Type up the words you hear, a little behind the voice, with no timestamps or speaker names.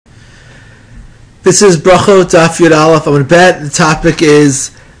This is Brachot daf 11b. I'm going to bet the topic is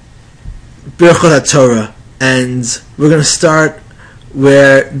Birchot HaTorah, and we're going to start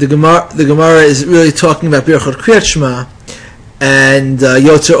where the gemarah is really talking about Birchot Kriyat Shema and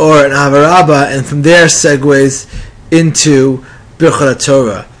Yoter Or and Avarabba, and from there segues into Birchot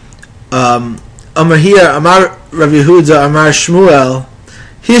HaTorah. Amar here, Amar Rav Yehuda, Amar Shmuel,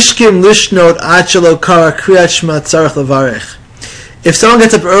 Hishkim lishnot ad shelo kara Kriyat Shema tzarich levarech. If someone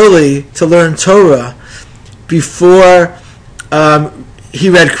gets up early to learn Torah before he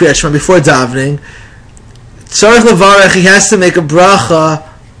read Kriyat Shema, before davening, tzarich levarech, he has to make a bracha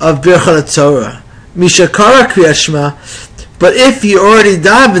of Birchot HaTorah. Misha kara Kriyat Shema, but if he already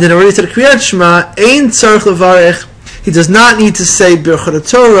davened and already said Kriyat Shema, ein tzarich levarech, he does not need to say Birchot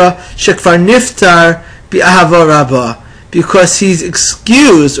HaTorah, shekvar niftar bi'ahava rabbah, because he's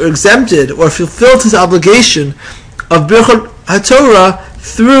excused or exempted or fulfilled his obligation of Birchot HaTorah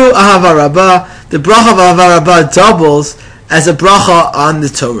through Ahava Rabbah. The bracha of Ahava Rabbah doubles as a bracha on the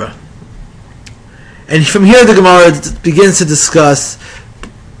Torah. And from here the gemarah begins to discuss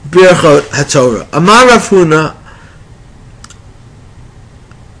Birchot HaTorah. Amar Rav Huna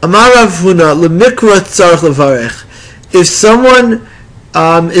lemikra tzarich levarech. If someone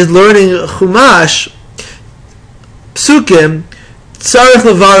is learning Chumash, Psukim, tzarich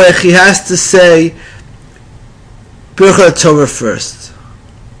levarech, he has to say Birchot HaTorah first.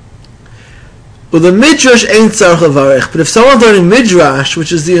 Well, the Midrash ain't tzarich levarech, but if someone's learning Midrash,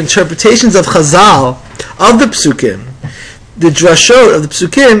 which is the interpretations of Chazal, of the Psukim, the Drashot of the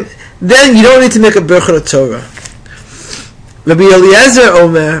Psukim, then you don't need to make a Birchot HaTorah. Rabbi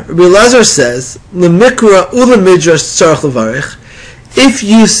Eliezer says, L'mikra ula Midrash tzarich levarech. If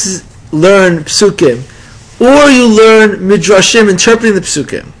you learn Psukim, or you learn Midrashim interpreting the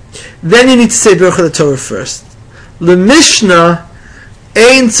Psukim, then you need to say Birchot HaTorah first. The Mishnah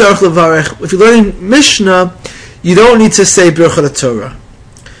ein tzarich levarech. If you're learning Mishnah, you don't need to say Birchot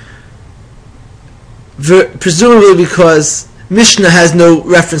HaTorah. Presumably because Mishnah has no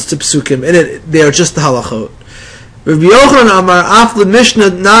reference to Psukim in it; they are just the halachot. Rabbi Yochanan Amar af the Mishnah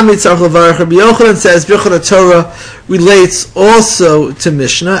nami tzarich levarech. Rabbi Yochanan says Birchot HaTorah relates also to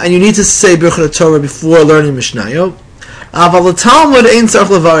Mishnah, and you need to say Birchot HaTorah before learning Mishnayot. Aval the Talmud ein tzarich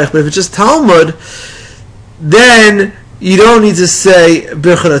levarech. But if it's just Talmud, then you don't need to say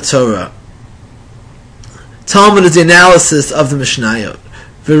Birchot HaTorah. Talmud is the analysis of the Mishnayot.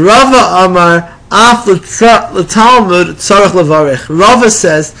 V'Rava Amar af l'Talmud tzarich levarech. Rava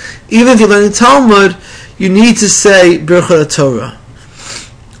says, even if you're learning Talmud, you need to say Birchot HaTorah.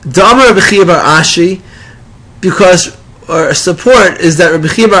 D'Amar Rabbi Chiya bar Ashi, because our support is that Rabbi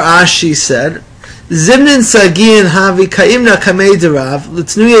Chiya bar Ashi said, Zimnin sagin havi kaimna kamei derav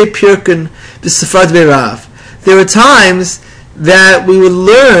l'tnuye pirkin b'sefrat be'rav. There were times that we would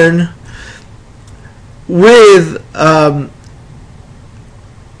learn with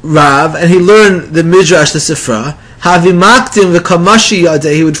Rav, and he learned the Midrash, the Sifra. Havi makdim v'kamashi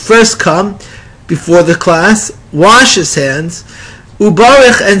yadeh. He would first come before the class, wash his hands,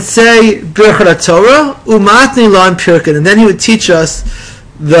 ubarich, and say Birchot HaTorah, umatni lan pirkin, and then he would teach us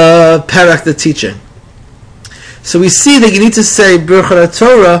the parak, the teaching. So we see that you need to say Birchot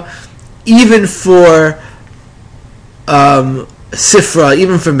HaTorah even for Sifra,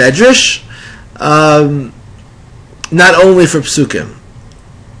 even for Medrash, not only for Psukim.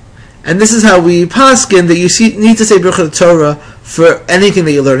 And this is how we paskin that you need to say Birchot HaTorah for anything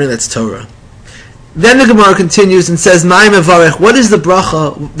that you're learning that's Torah. Then the Gemara continues and says, Ma'im Evarech, what is the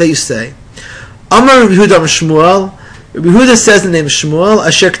bracha that you say? Amar Rabbi Yehuda Shmuel. Rabbi Yehuda says the name Shmuel,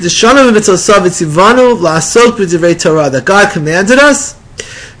 Asher Kedeshanu v'Mitzvosav v'Tzivanu la'asok b'divrei Torah, that God commanded us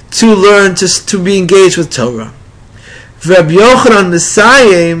to learn, to be engaged with Torah. Rabbi Yochanan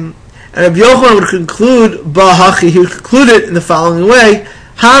Messiah, and Rabbi Yochanan would conclude Ba'hachi, he would conclude it in the following way: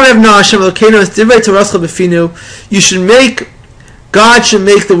 you should make, God should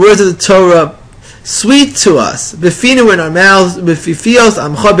make the words of the Torah sweet to us. Befinu, in our mouths, befifios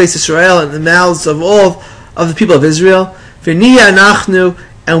amcha beis Israel, in the mouths of all of the people of Israel. V'niya anachnu,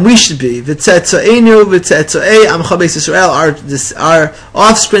 and we should be v'tzetzoenu v'tzetzoei amcha beis Israel, our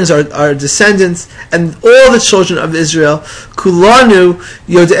offsprings, our descendants, and all the children of Israel. Kulanu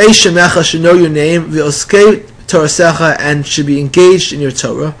yodei shemecha, should know your name, v'oskei Torasecha, and should be engaged in your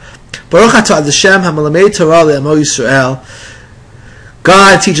Torah. Baruch atah Hashem hamalamed Torah le'amo Yisrael.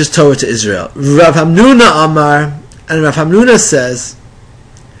 God teaches Torah to Israel. Rav Hamnuna Amar, and Rav Hamnuna says,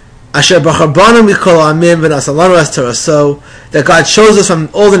 Asher b'charbanu mikol ha'amim v'nasalanu es Torah, so that God chose us from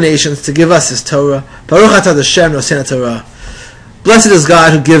all the nations to give us His Torah. Baruch atah Hashem nosein Torah. Blessed is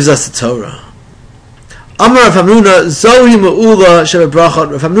God who gives us the Torah. Amar Rav Hamnuna, Zohi Ma'ula Sheba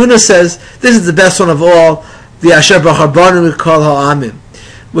Brachot. Rav Hamnuna says, this is the best one of all, the Asher Brachot Banu we call Ha'amim,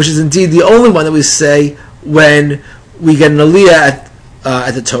 which is indeed the only one that we say when we get an aliyah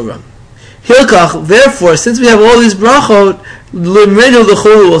at the Torah. Hilkach, therefore, since we have all these brachot,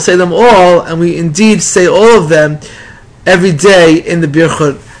 we'll say them all, and we indeed say all of them every day in the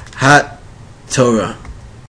Birchot HaTorah.